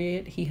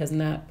inappropriate. He has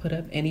not put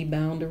up any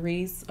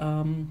boundaries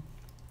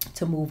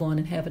to move on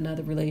and have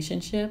another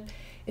relationship.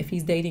 If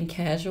he's dating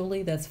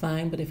casually, that's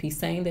fine. But if he's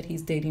saying that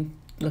he's dating,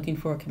 looking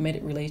for a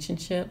committed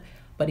relationship,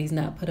 but he's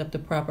not put up the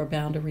proper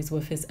boundaries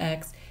with his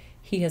ex,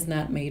 he has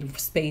not made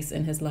space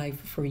in his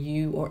life for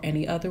you or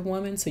any other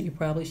woman. So you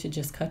probably should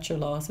just cut your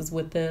losses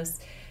with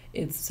this.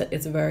 It's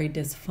very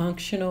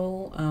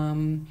dysfunctional,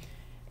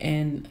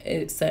 and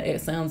it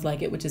sounds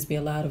like it would just be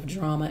a lot of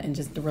drama and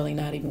just really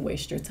not even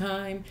waste your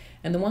time.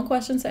 And the one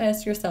question to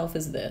ask yourself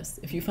is this: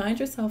 if you find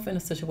yourself in a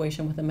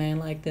situation with a man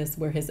like this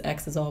where his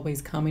ex is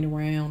always coming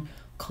around,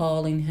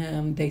 calling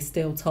him, they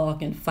still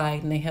talk and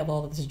fight, and they have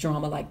all of this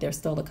drama like they're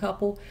still a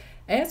couple.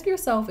 Ask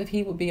yourself if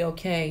he would be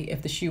okay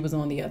if the shoe was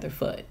on the other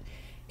foot.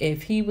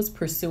 If he was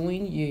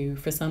pursuing you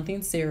for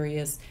something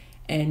serious,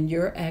 and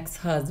your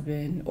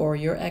ex-husband or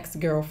your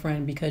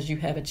ex-girlfriend, because you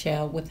have a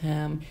child with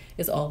him,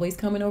 is always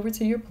coming over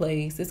to your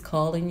place, is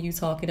calling you,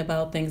 talking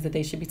about things that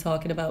they should be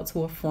talking about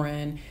to a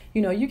friend,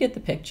 you get the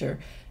picture.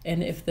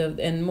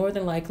 And more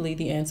than likely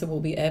the answer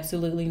will be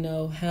absolutely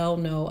no, hell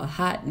no, a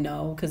hot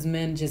no, because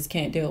men just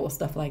can't deal with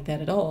stuff like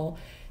that at all.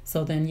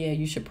 So then, yeah,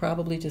 you should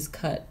probably just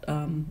cut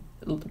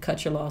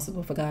your losses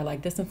with a guy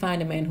like this and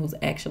find a man who's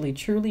actually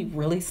truly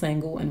really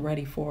single and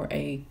ready for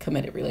a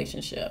committed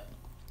relationship.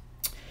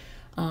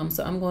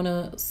 So I'm going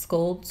to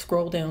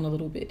scroll down a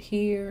little bit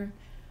here.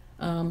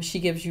 She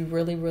gives you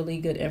really, really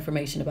good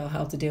information about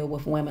how to deal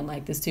with women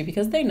like this too,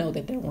 because they know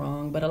that they're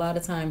wrong, but a lot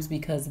of times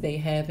because they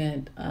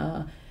haven't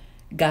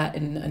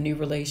gotten a new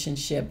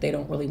relationship, they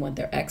don't really want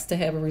their ex to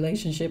have a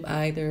relationship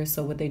either.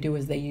 So what they do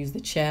is they use the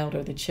child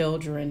or the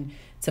children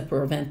to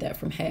prevent that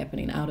from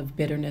happening out of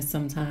bitterness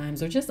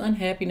sometimes, or just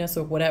unhappiness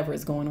or whatever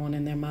is going on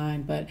in their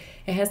mind. But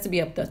it has to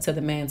be up to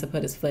the man to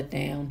put his foot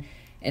down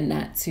and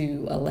not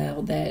to allow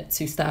that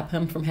to stop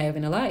him from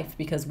having a life,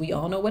 because we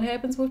all know what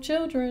happens with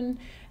children.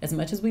 As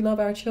much as we love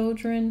our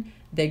children,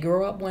 they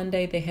grow up one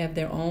day, they have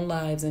their own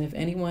lives, and if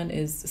anyone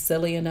is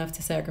silly enough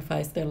to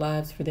sacrifice their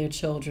lives for their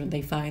children,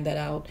 they find that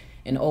out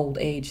in old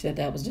age,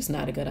 that was just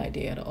not a good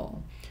idea at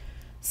all.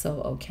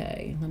 So,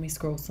 okay, let me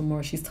scroll some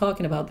more. She's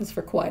talking about this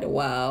for quite a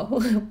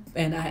while,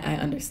 and I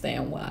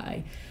understand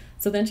why.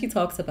 So then she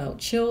talks about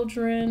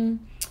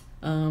children,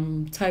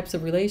 types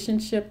of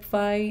relationship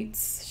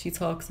fights. She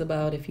talks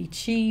about if he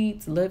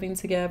cheats, living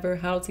together,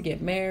 how to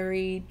get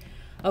married.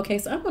 Okay,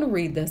 so I'm going to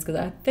read this because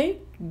I think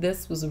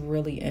this was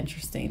really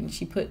interesting.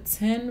 She put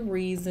 10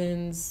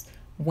 reasons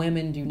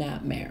women do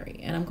not marry,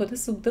 and I'm going.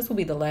 This will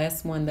be the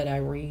last one that I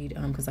read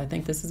because I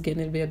think this is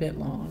getting to be a bit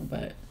long.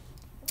 But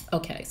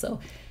okay, so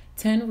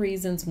 10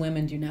 reasons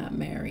women do not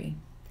marry.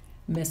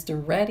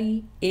 Mr.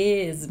 Ready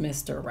is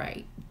Mr.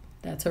 Right.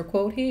 That's her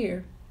quote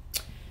here.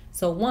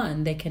 So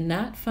 1, they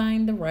cannot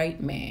find the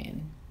right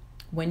man.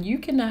 When you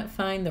cannot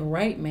find the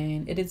right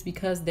man, it is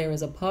because there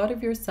is a part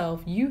of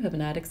yourself you have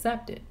not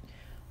accepted.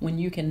 When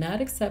you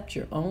cannot accept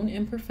your own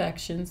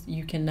imperfections,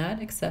 you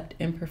cannot accept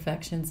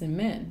imperfections in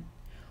men.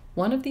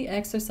 One of the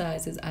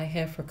exercises I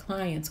have for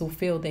clients who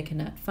feel they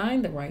cannot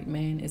find the right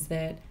man is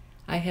that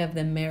I have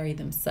them marry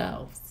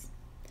themselves.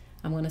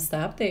 I'm going to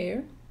stop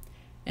there.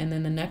 And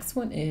then the next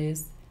one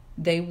is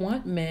they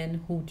want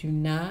men who do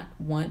not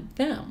want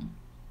them.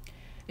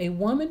 A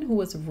woman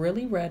who is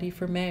really ready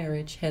for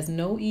marriage has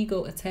no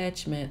ego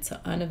attachment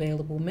to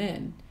unavailable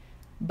men.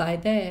 By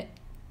that,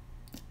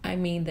 I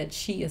mean that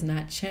she is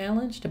not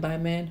challenged by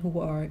men who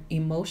are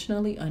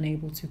emotionally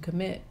unable to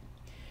commit.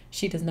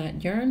 She does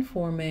not yearn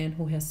for a man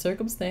who has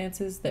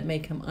circumstances that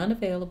make him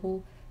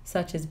unavailable,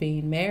 such as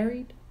being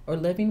married or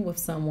living with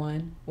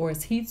someone, or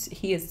as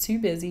he is too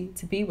busy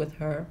to be with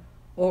her,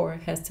 or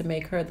has to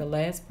make her the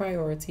last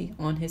priority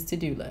on his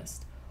to-do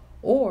list,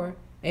 or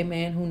a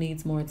man who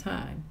needs more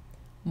time.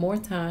 More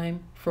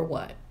time for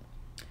what?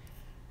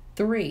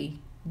 3,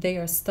 they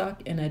are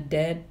stuck in a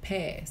dead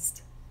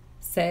past.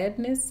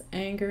 Sadness,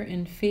 anger,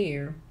 and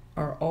fear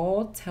are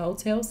all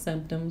telltale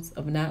symptoms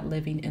of not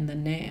living in the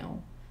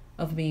now,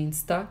 of being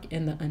stuck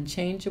in the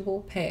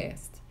unchangeable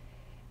past.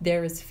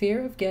 There is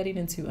fear of getting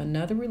into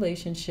another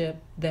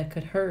relationship that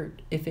could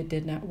hurt if it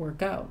did not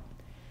work out.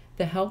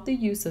 The healthy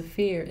use of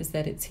fear is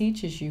that it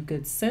teaches you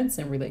good sense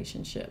in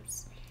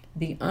relationships.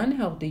 The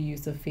unhealthy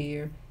use of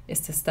fear is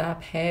to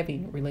stop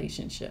having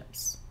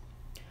relationships.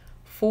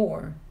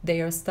 4, they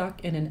are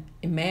stuck in an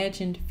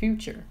imagined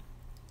future.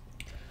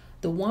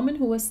 The woman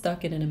who is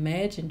stuck in an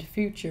imagined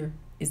future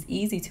is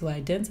easy to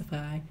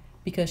identify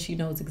because she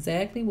knows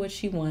exactly what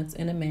she wants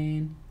in a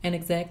man and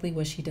exactly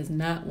what she does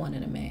not want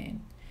in a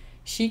man.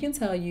 She can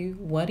tell you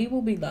what he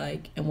will be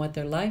like and what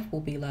their life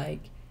will be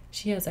like.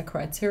 She has a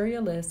criteria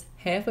list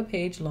half a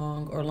page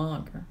long or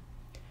longer.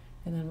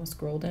 And then we'll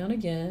scroll down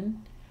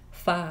again.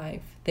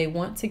 5, they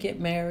want to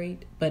get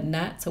married, but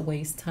not to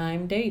waste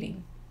time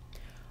dating.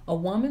 A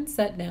woman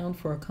sat down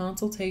for a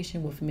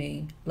consultation with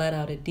me, let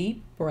out a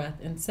deep breath,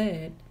 and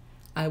said,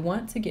 I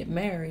want to get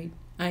married.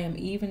 I am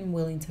even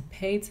willing to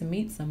pay to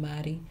meet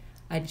somebody.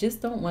 I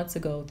just don't want to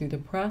go through the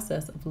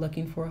process of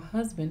looking for a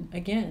husband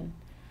again.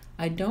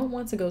 I don't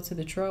want to go to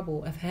the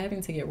trouble of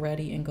having to get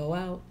ready and go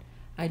out.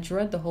 I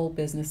dread the whole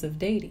business of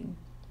dating.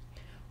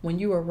 When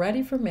you are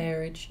ready for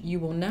marriage, you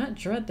will not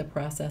dread the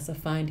process of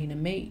finding a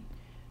mate.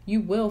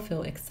 You will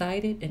feel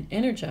excited and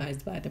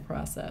energized by the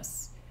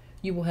process.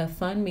 You will have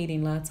fun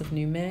meeting lots of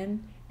new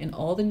men and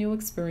all the new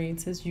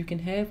experiences you can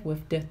have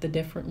with the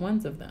different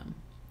ones of them.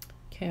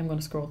 Okay, I'm going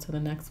to scroll to the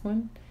next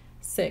one.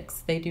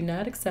 6, they do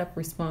not accept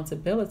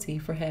responsibility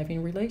for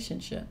having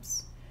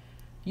relationships.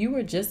 You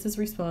are just as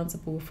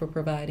responsible for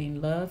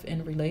providing love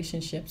and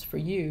relationships for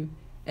you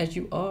as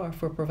you are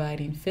for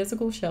providing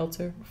physical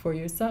shelter for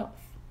yourself.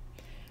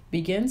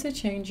 Begin to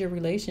change your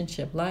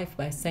relationship life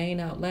by saying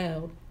out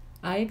loud,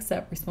 I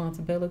accept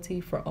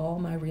responsibility for all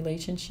my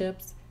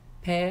relationships,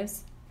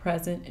 past,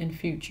 present, and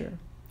future.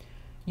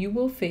 You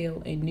will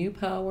feel a new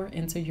power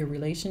into your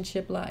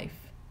relationship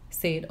life.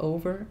 Say it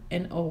over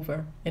and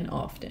over and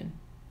often.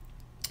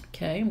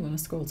 Okay, I'm going to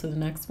scroll to the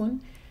next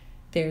one.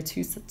 They are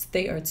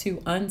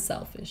too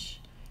unselfish.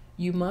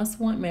 You must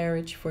want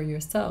marriage for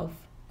yourself.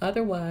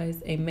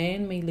 Otherwise, a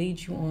man may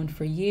lead you on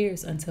for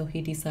years until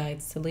he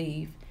decides to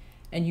leave.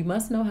 And you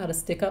must know how to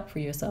stick up for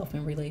yourself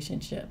in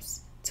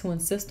relationships, to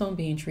insist on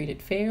being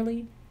treated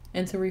fairly,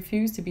 and to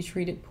refuse to be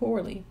treated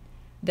poorly.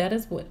 That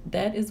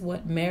is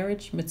what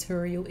marriage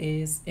material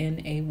is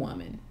in a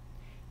woman.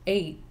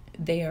 8,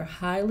 they are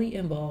highly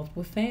involved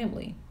with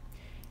family.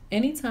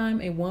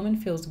 Anytime a woman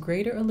feels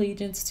greater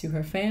allegiance to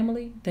her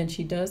family than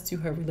she does to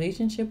her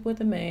relationship with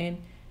a man,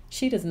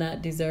 she does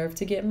not deserve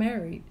to get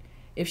married.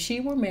 If she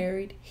were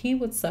married, he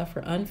would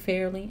suffer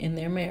unfairly in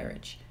their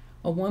marriage.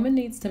 A woman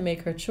needs to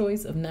make her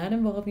choice of not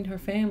involving her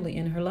family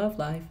in her love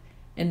life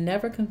and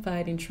never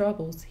confiding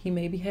troubles he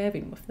may be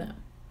having with them.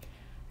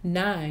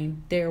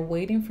 9, they are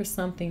waiting for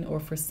something or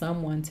for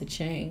someone to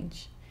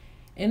change.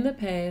 In the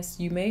past,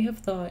 you may have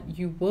thought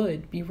you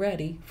would be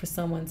ready for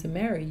someone to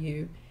marry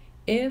you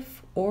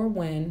if or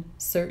when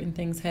certain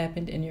things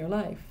happened in your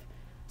life.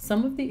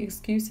 Some of the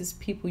excuses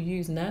people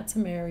use not to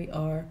marry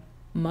are,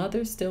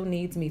 "Mother still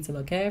needs me to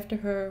look after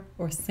her,"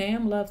 or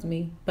 "Sam loves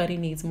me, but he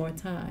needs more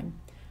time."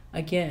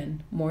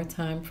 Again, more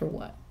time for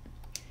what?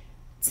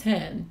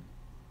 10,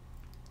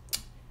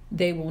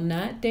 they will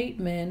not date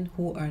men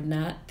who are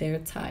not their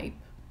type.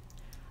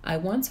 I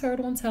once heard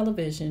on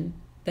television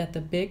that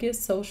the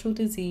biggest social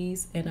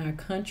disease in our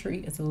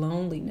country is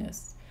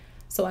loneliness.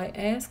 So I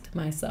asked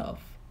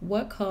myself,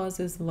 what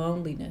causes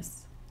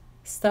loneliness?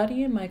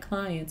 Studying my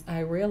clients, I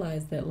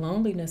realized that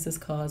loneliness is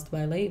caused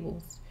by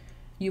labels.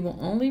 You will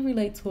only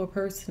relate to a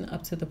person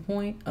up to the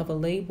point of a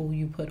label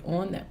you put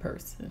on that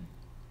person.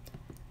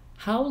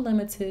 How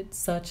limited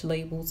such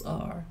labels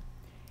are.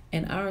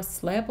 In our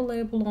slap a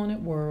label on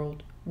it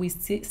world, we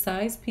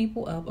size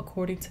people up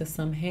according to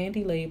some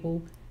handy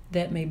label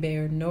that may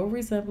bear no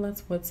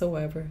resemblance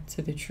whatsoever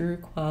to the true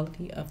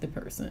quality of the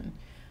person.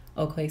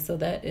 Okay, so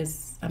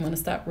I'm going to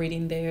stop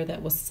reading there.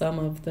 That was some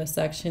of the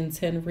section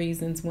 10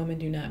 reasons women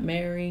do not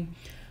marry.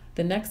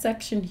 The next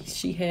section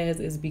she has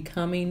is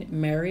becoming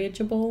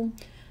marriageable.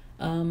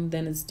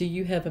 Then it's, do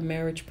you have a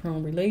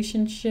marriage-prone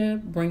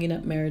relationship? Bringing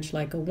up marriage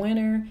like a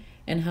winner,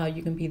 and how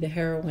you can be the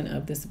heroine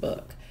of this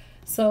book.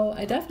 So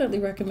I definitely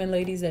recommend,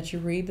 ladies, that you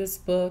read this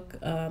book.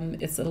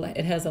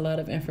 It has a lot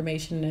of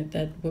information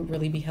that would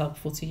really be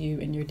helpful to you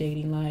in your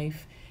dating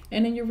life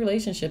and in your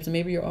relationships.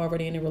 Maybe you're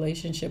already in a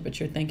relationship, but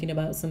you're thinking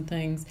about some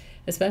things,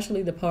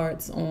 especially the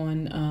parts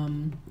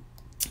on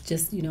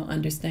just,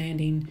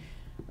 understanding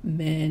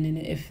men, and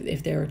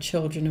if there are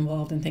children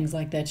involved and things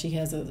like that. She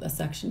has a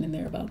section in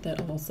there about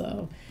that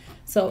also.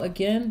 So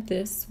again,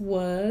 this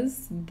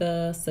was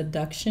the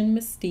Seduction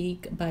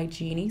Mystique by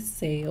Ginie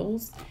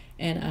Sayles,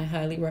 and I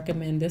highly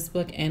recommend this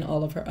book and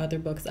all of her other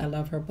books. I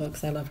love her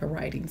books. I love her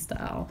writing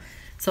style.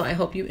 So I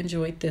hope you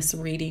enjoyed this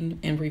reading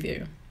and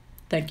review.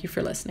 Thank you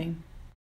for listening.